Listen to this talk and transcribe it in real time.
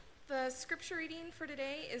The scripture reading for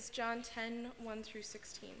today is John 10, 1 through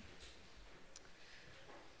 16.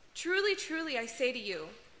 Truly, truly, I say to you,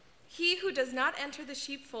 he who does not enter the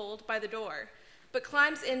sheepfold by the door, but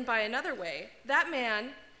climbs in by another way, that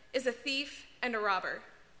man is a thief and a robber.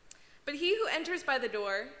 But he who enters by the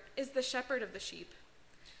door is the shepherd of the sheep.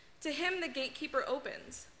 To him the gatekeeper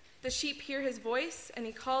opens. The sheep hear his voice, and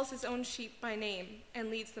he calls his own sheep by name and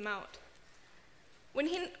leads them out. When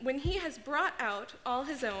he has brought out all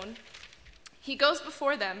his own, he goes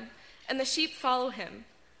before them, and the sheep follow him,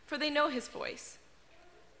 for they know his voice.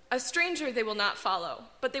 A stranger they will not follow,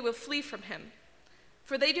 but they will flee from him,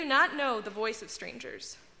 for they do not know the voice of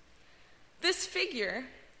strangers. This figure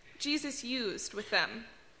Jesus used with them,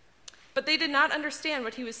 but they did not understand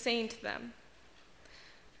what he was saying to them.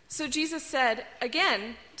 So Jesus said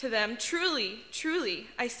again to them, Truly, truly,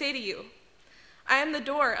 I say to you, I am the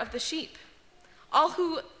door of the sheep. All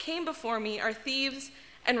who came before me are thieves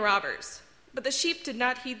and robbers, but the sheep did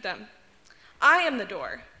not heed them. I am the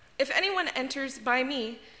door. If anyone enters by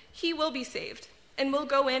me, he will be saved, and will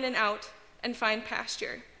go in and out and find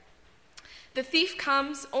pasture. The thief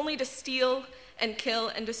comes only to steal and kill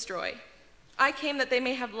and destroy. I came that they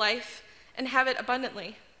may have life and have it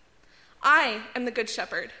abundantly. I am the good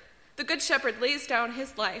shepherd. The good shepherd lays down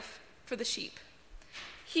his life for the sheep.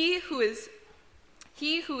 He who is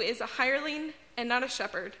a hireling and not a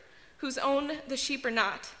shepherd, whose own the sheep are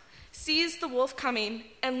not, sees the wolf coming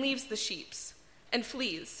and leaves the sheep and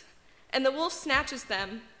flees, and the wolf snatches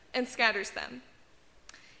them and scatters them.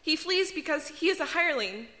 He flees because he is a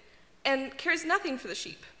hireling and cares nothing for the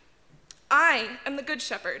sheep. I am the good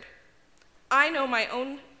shepherd. I know my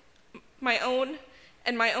own,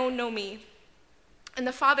 and my own know me. And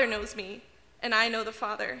the Father knows me, and I know the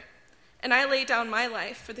Father, and I lay down my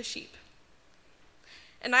life for the sheep.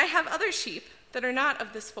 And I have other sheep that are not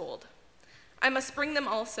of this fold. I must bring them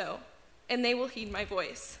also, and they will heed my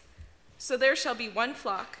voice. So there shall be one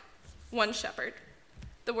flock, one shepherd.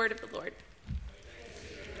 The word of the Lord.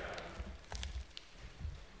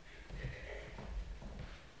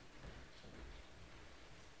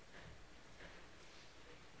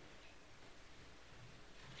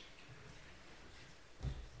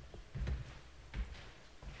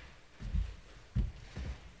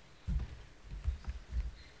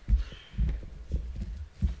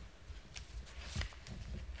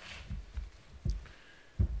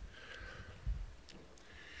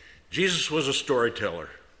 Jesus was a storyteller,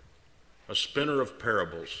 a spinner of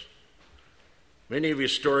parables. Many of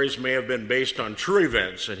his stories may have been based on true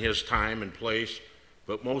events in his time and place,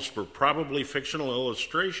 but most were probably fictional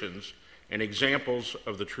illustrations and examples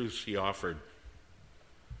of the truths he offered.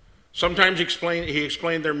 Sometimes he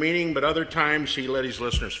explained their meaning, but other times he let his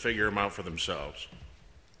listeners figure them out for themselves.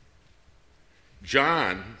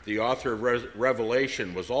 John, the author of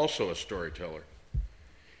Revelation, was also a storyteller.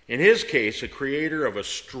 In his case, a creator of a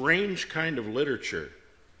strange kind of literature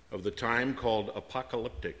of the time called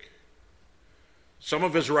apocalyptic. Some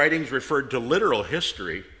of his writings referred to literal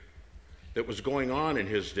history that was going on in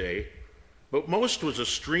his day, but most was a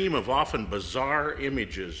stream of often bizarre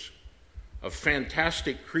images of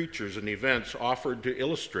fantastic creatures and events offered to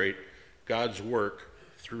illustrate God's work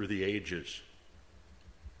through the ages.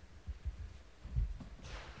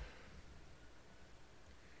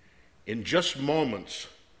 In just moments,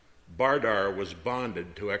 Bardar was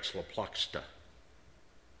bonded to Exlaplaxta,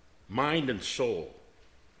 mind and soul.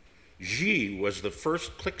 Xi was the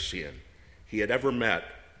first Clixian he had ever met,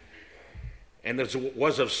 and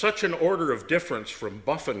was of such an order of difference from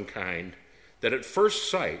Buffinkind that at first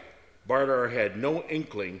sight, Bardar had no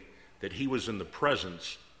inkling that he was in the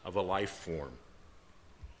presence of a life form.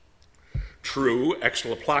 True,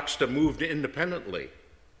 Exlaplaxta moved independently,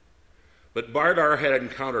 but Bardar had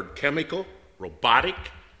encountered chemical, robotic,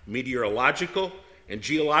 meteorological, and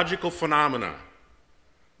geological phenomena,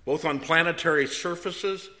 both on planetary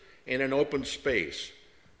surfaces and in open space,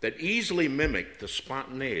 that easily mimicked the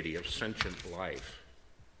spontaneity of sentient life.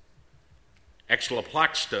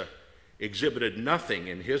 Exlaplaxta exhibited nothing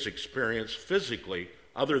in his experience physically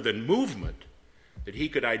other than movement that he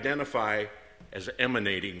could identify as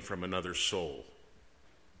emanating from another soul.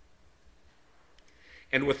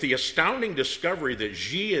 And with the astounding discovery that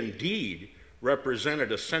Xi indeed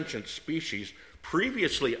represented a sentient species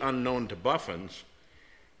previously unknown to Buffins,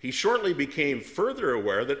 he shortly became further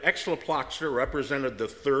aware that Exlaplaxta represented the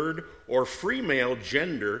third or free male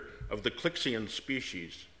gender of the Clixian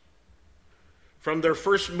species. From their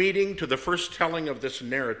first meeting to the first telling of this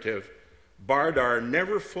narrative, Bardar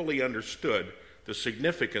never fully understood the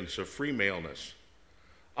significance of free maleness,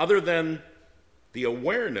 other than the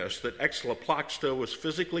awareness that Exlaplaxta was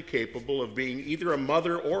physically capable of being either a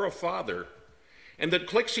mother or a father, and that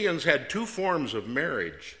Clixians had two forms of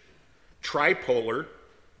marriage, tripolar,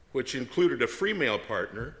 which included a female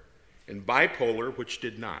partner, and bipolar, which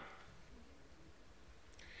did not.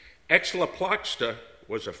 Exlaplaxta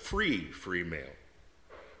was a free male,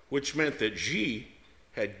 which meant that Xi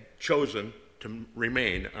had chosen to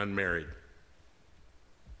remain unmarried.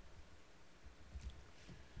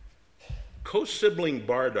 Co-sibling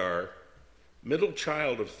Bardar, middle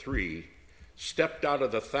child of 3, stepped out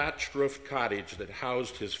of the thatched-roofed cottage that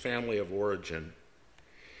housed his family of origin.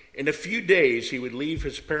 In a few days, he would leave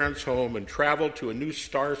his parents' home and travel to a new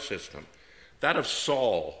star system, that of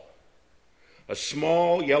Sol, a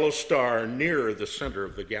small yellow star nearer the center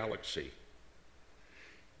of the galaxy.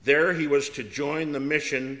 There he was to join the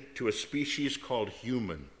mission to a species called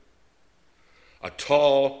human, a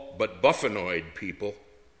tall but buffanoid people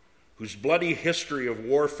whose bloody history of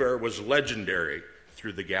warfare was legendary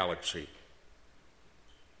through the galaxy.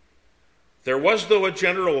 There was, though, a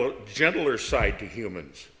gentler side to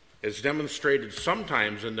humans, as demonstrated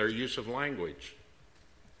sometimes in their use of language.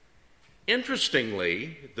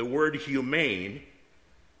 Interestingly, the word humane,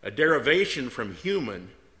 a derivation from human,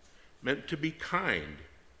 meant to be kind,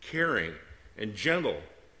 caring, and gentle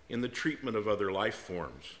in the treatment of other life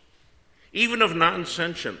forms, even of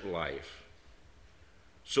non-sentient life.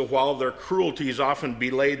 So while their cruelties often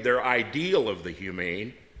belayed their ideal of the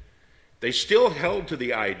humane, they still held to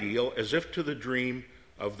the ideal as if to the dream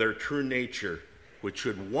of their true nature, which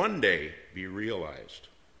should one day be realized.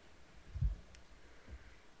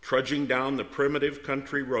 Trudging down the primitive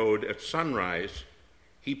country road at sunrise,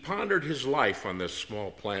 he pondered his life on this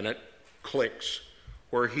small planet, Clix,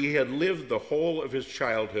 where he had lived the whole of his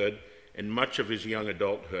childhood and much of his young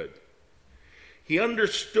adulthood. He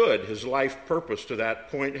understood his life purpose to that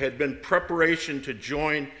point had been preparation to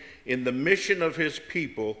join in the mission of his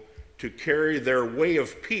people to carry their way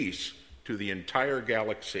of peace to the entire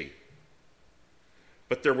galaxy.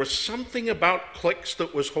 But there was something about Clix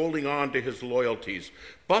that was holding on to his loyalties.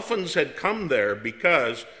 Buffons had come there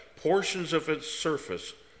because portions of its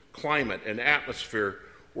surface, climate, and atmosphere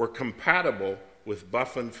were compatible with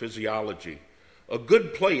Buffon physiology, a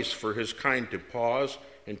good place for his kind to pause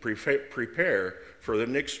and prepare for the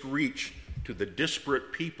next reach to the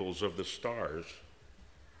disparate peoples of the stars.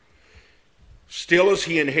 Still, as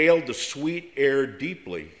he inhaled the sweet air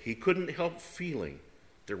deeply, he couldn't help feeling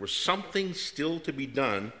there was something still to be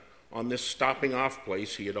done on this stopping off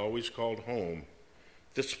place he had always called home,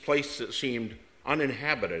 this place that seemed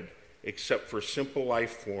uninhabited except for simple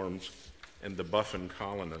life forms and the Buffon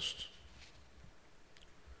colonists.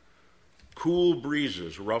 Cool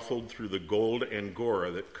breezes ruffled through the gold angora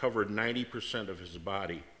that covered 90% of his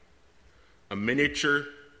body. A miniature,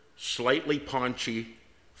 slightly paunchy,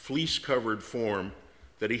 fleece-covered form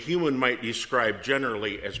that a human might describe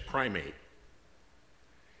generally as primate.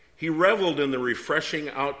 He reveled in the refreshing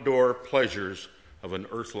outdoor pleasures of an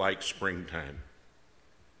Earth-like springtime.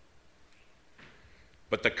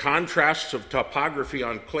 But the contrasts of topography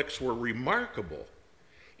on Clix were remarkable,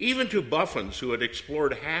 even to Buffons who had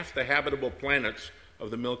explored half the habitable planets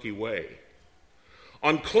of the Milky Way.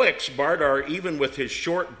 On Clix, Bardar, even with his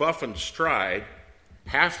short Buffon stride,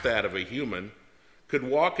 half that of a human, could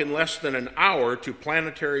walk in less than an hour to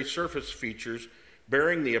planetary surface features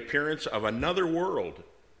bearing the appearance of another world.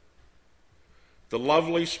 The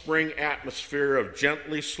lovely spring atmosphere of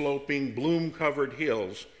gently sloping, bloom-covered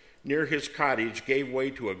hills near his cottage gave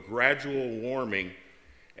way to a gradual warming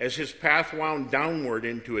as his path wound downward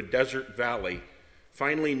into a desert valley,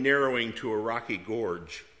 finally narrowing to a rocky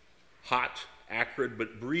gorge. Hot, acrid,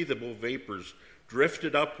 but breathable vapors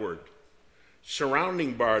drifted upward,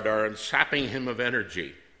 surrounding Bardar and sapping him of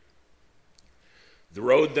energy. The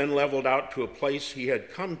road then leveled out to a place he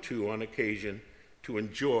had come to on occasion to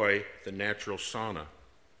enjoy the natural sauna.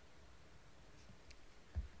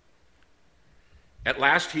 At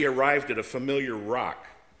last he arrived at a familiar rock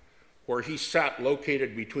where he sat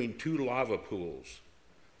located between two lava pools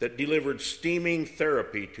that delivered steaming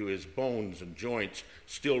therapy to his bones and joints,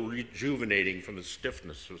 still rejuvenating from the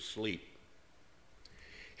stiffness of sleep.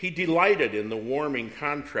 He delighted in the warming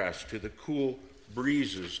contrast to the cool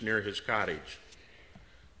breezes near his cottage.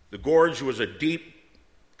 The gorge was a deep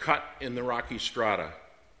cut in the rocky strata.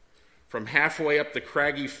 From halfway up the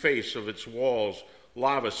craggy face of its walls,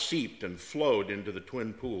 lava seeped and flowed into the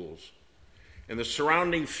twin pools, and the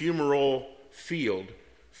surrounding fumarole field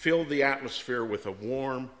filled the atmosphere with a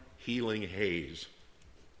warm, healing haze.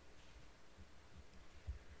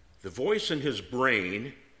 The voice in his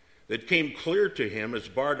brain that came clear to him as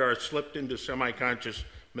Bardar slipped into semi-conscious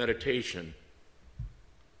meditation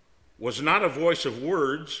was not a voice of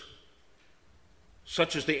words,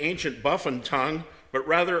 such as the ancient Buffon tongue, but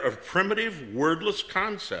rather of primitive, wordless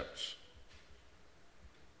concepts.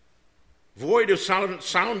 Void of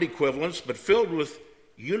sound equivalents, but filled with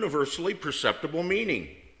universally perceptible meaning.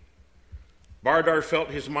 Bardar felt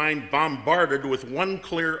his mind bombarded with one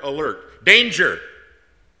clear alert: danger!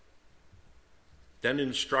 Then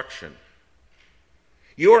instruction.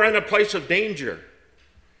 You are in a place of danger.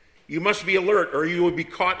 You must be alert, or you will be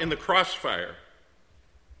caught in the crossfire.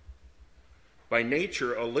 By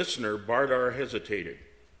nature, a listener, Bardar hesitated.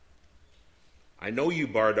 I know you,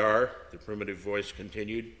 Bardar, the primitive voice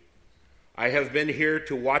continued. I have been here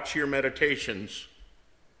to watch your meditations.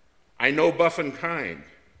 I know Buffon kind.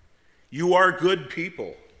 You are good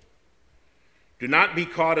people. Do not be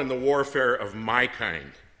caught in the warfare of my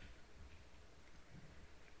kind.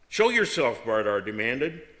 Show yourself, Bardar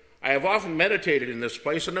demanded. I have often meditated in this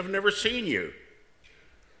place and have never seen you.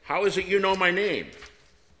 How is it you know my name?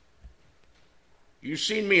 You've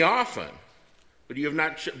seen me often,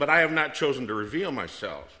 but I have not chosen to reveal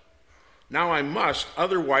myself. Now I must,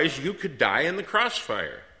 otherwise you could die in the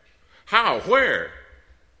crossfire. How? Where?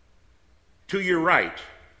 To your right,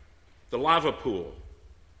 the lava pool.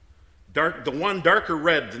 The one darker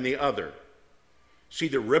red than the other. See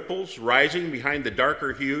the ripples rising behind the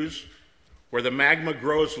darker hues, where the magma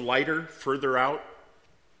grows lighter further out?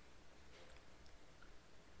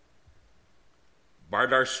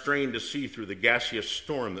 Bardar strained to see through the gaseous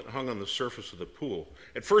storm that hung on the surface of the pool.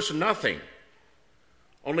 At first, nothing.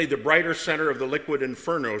 Only the brighter center of the liquid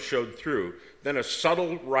inferno showed through. Then a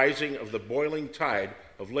subtle rising of the boiling tide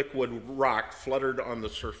of liquid rock fluttered on the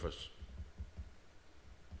surface.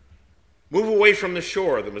 Move away from the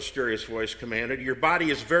shore, the mysterious voice commanded. Your body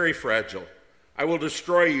is very fragile. I will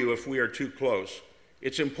destroy you if we are too close.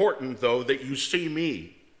 It's important, though, that you see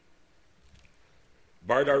me.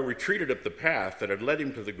 Bardar retreated up the path that had led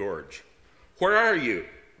him to the gorge. Where are you?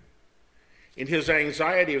 In his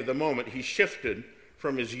anxiety of the moment, he shifted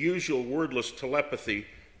from his usual wordless telepathy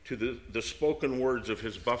to the spoken words of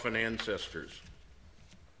his Buffon ancestors.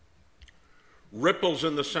 Ripples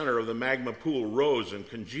in the center of the magma pool rose and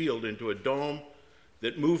congealed into a dome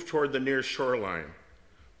that moved toward the near shoreline.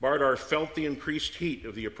 Bardar felt the increased heat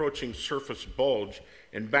of the approaching surface bulge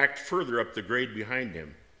and backed further up the grade behind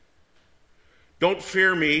him. Don't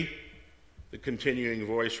fear me, the continuing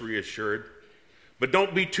voice reassured, but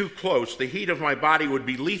don't be too close. The heat of my body would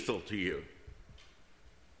be lethal to you.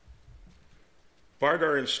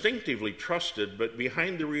 Bardar instinctively trusted, but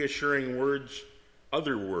behind the reassuring words,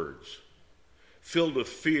 other words, filled with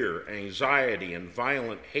fear, anxiety, and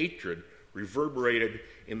violent hatred, reverberated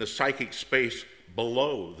in the psychic space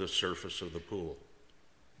below the surface of the pool.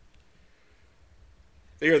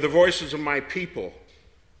 They are the voices of my people,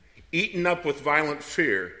 eaten up with violent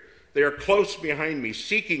fear. They are close behind me,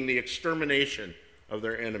 seeking the extermination of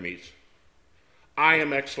their enemies. I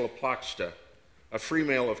am Exlaplaxta, a free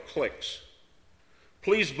male of Clix.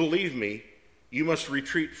 Please believe me, you must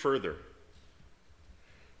retreat further.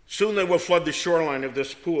 Soon they will flood the shoreline of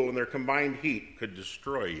this pool, and their combined heat could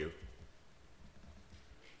destroy you.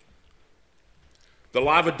 The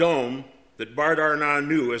lava dome that Bardar now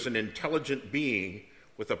knew as an intelligent being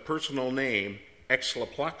with a personal name,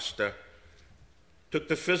 Exlaplaxta, took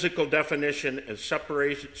the physical definition and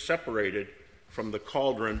separated from the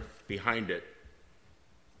cauldron behind it.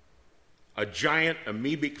 A giant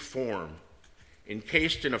amoebic form,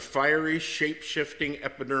 encased in a fiery, shape-shifting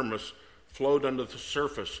epidermis, flowed under the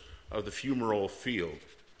surface of the fumarole field.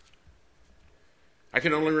 I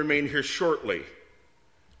can only remain here shortly.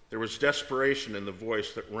 There was desperation in the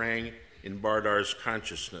voice that rang in Bardar's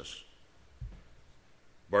consciousness.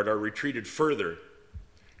 Bardar retreated further.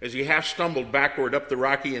 As he half stumbled backward up the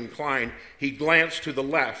rocky incline, he glanced to the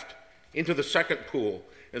left into the second pool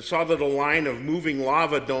and saw that a line of moving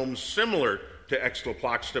lava domes similar to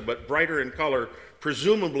Exlaplaxta, but brighter in color,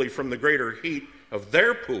 presumably from the greater heat of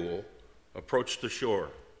their pool, approached the shore.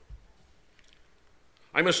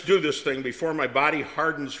 I must do this thing before my body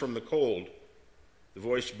hardens from the cold. The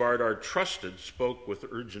voice Bardar trusted spoke with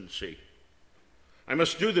urgency. I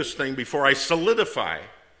must do this thing before I solidify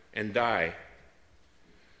and die.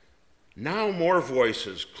 Now more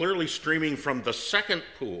voices, clearly streaming from the second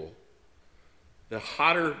pool, the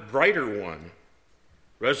hotter, brighter one,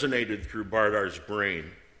 resonated through Bardar's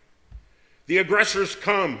brain. The aggressors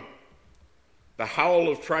come. The howl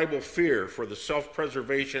of tribal fear for the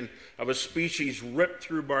self-preservation of a species ripped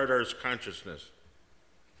through Bardar's consciousness.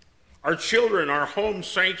 Our children, our home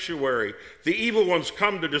sanctuary, the evil ones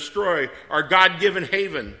come to destroy our God-given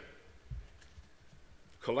haven.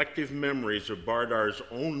 Collective memories of Bardar's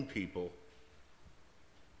own people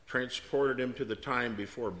transported him to the time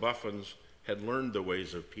before Buffons had learned the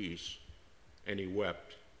ways of peace, and he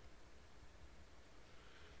wept.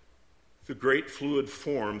 The great fluid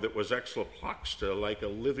form that was Exlaploxta, like a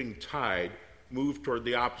living tide, moved toward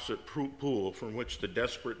the opposite pool from which the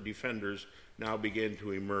desperate defenders now began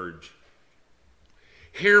to emerge.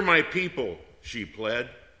 "Hear my people," she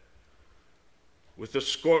pled. With the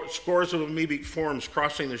scores of amoebic forms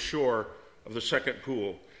crossing the shore of the second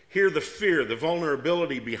pool, hear the fear, the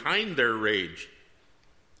vulnerability behind their rage.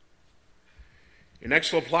 In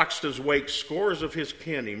Exlaploxta's wake, scores of his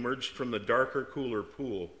kin emerged from the darker, cooler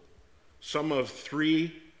pool, some of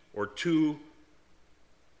 3 or 2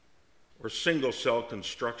 or single-cell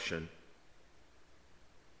construction.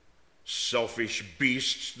 "Selfish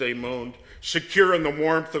beasts," they moaned, "secure in the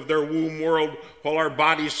warmth of their womb world, while our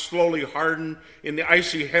bodies slowly harden in the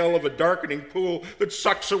icy hell of a darkening pool that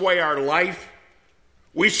sucks away our life.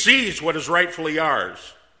 We seize what is rightfully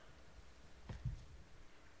ours."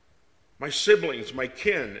 "My siblings, my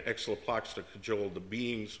kin," Exlaploxta cajoled the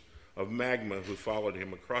beings of magma who followed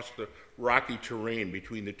him across the rocky terrain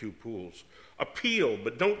between the two pools. "Appeal,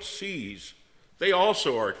 but don't seize. They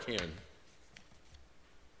also are kin."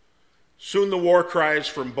 Soon the war cries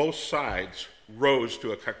from both sides rose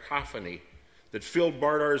to a cacophony that filled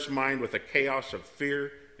Bardar's mind with a chaos of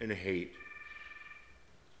fear and hate,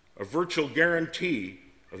 a virtual guarantee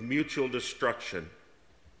of mutual destruction.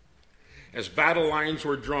 As battle lines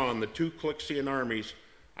were drawn, the two Clixian armies,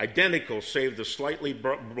 identical save the slightly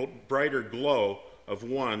brighter glow of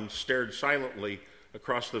one, stared silently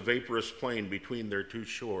across the vaporous plain between their two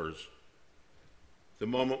shores. The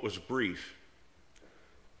moment was brief.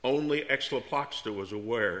 Only Exlaploxta was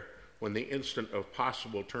aware when the instant of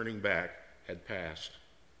possible turning back had passed.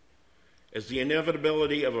 As the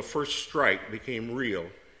inevitability of a first strike became real,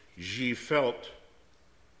 Xi felt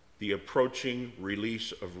the approaching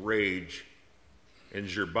release of rage, and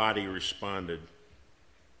her body responded.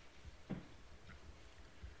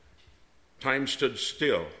 Time stood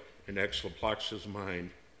still in Exlaploxta's mind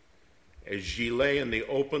as Xi lay in the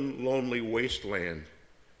open, lonely wasteland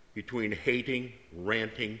between hating,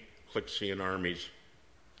 ranting Clixian armies.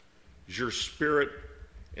 Xer's spirit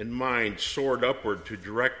and mind soared upward to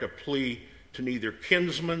direct a plea to neither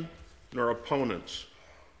kinsmen nor opponents,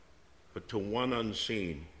 but to one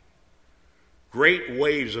unseen. Great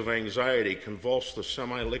waves of anxiety convulsed the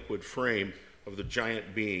semi-liquid frame of the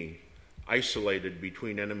giant being, isolated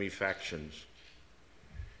between enemy factions.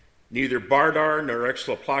 Neither Bardar nor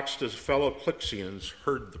Exlaploxta's fellow Clixians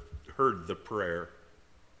heard the prayer.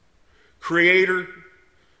 "Creator,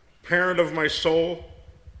 parent of my soul,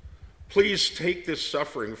 please take this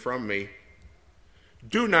suffering from me.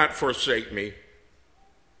 Do not forsake me.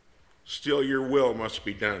 Still, your will must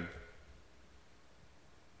be done."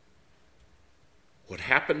 What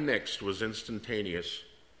happened next was instantaneous,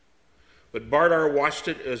 but Bardar watched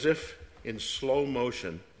it as if in slow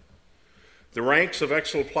motion. The ranks of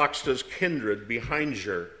Exlaploxta's kindred behind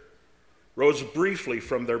Xer rose briefly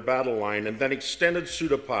from their battle line and then extended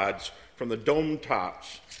pseudopods from the dome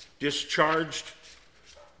tops, discharged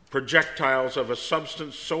projectiles of a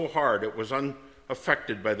substance so hard it was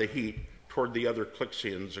unaffected by the heat toward the other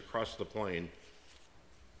Clixians across the plain.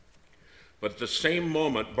 But at the same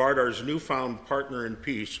moment, Bardar's newfound partner in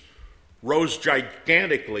peace rose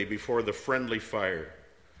gigantically before the friendly fire.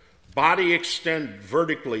 Body extended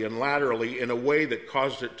vertically and laterally in a way that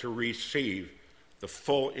caused it to receive the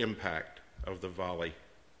full impact of the volley.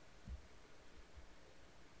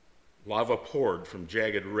 Lava poured from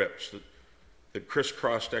jagged rips that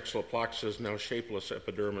crisscrossed Exlaploxta's now shapeless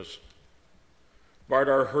epidermis.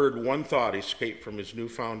 Bardar heard one thought escape from his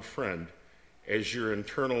newfound friend as your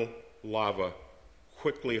internal lava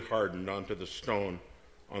quickly hardened onto the stone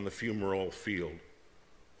on the fumarole field.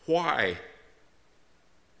 Why?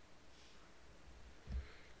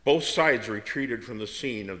 Both sides retreated from the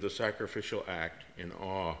scene of the sacrificial act in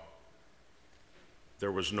awe.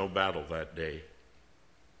 There was no battle that day.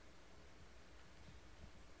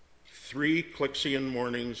 3 Clixian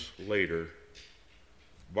mornings later,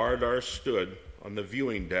 Bardar stood on the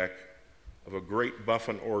viewing deck of a great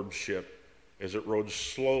Buffon orb ship as it rode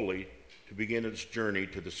slowly to begin its journey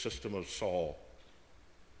to the system of Sol.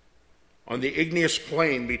 On the igneous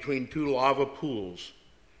plain between 2 lava pools,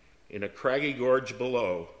 in a craggy gorge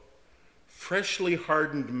below, freshly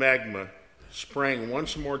hardened magma sprang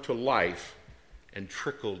once more to life and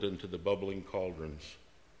trickled into the bubbling cauldrons.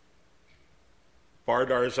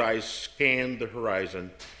 Bardar's eyes scanned the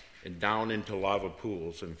horizon and down into lava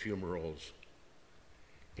pools and fumaroles.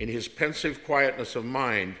 In his pensive quietness of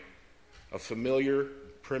mind, a familiar,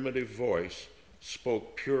 primitive voice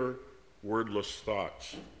spoke pure, wordless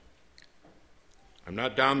thoughts. I'm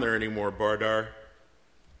not down there anymore, Bardar.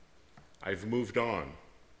 I've moved on.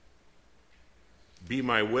 Be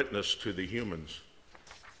my witness to the humans.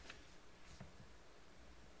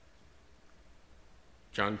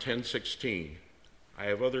 John 10:16, I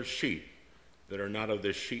have other sheep that are not of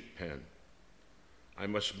this sheep pen. I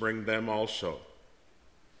must bring them also.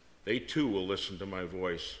 They too will listen to my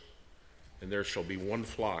voice, and there shall be one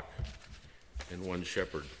flock and one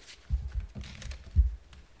shepherd.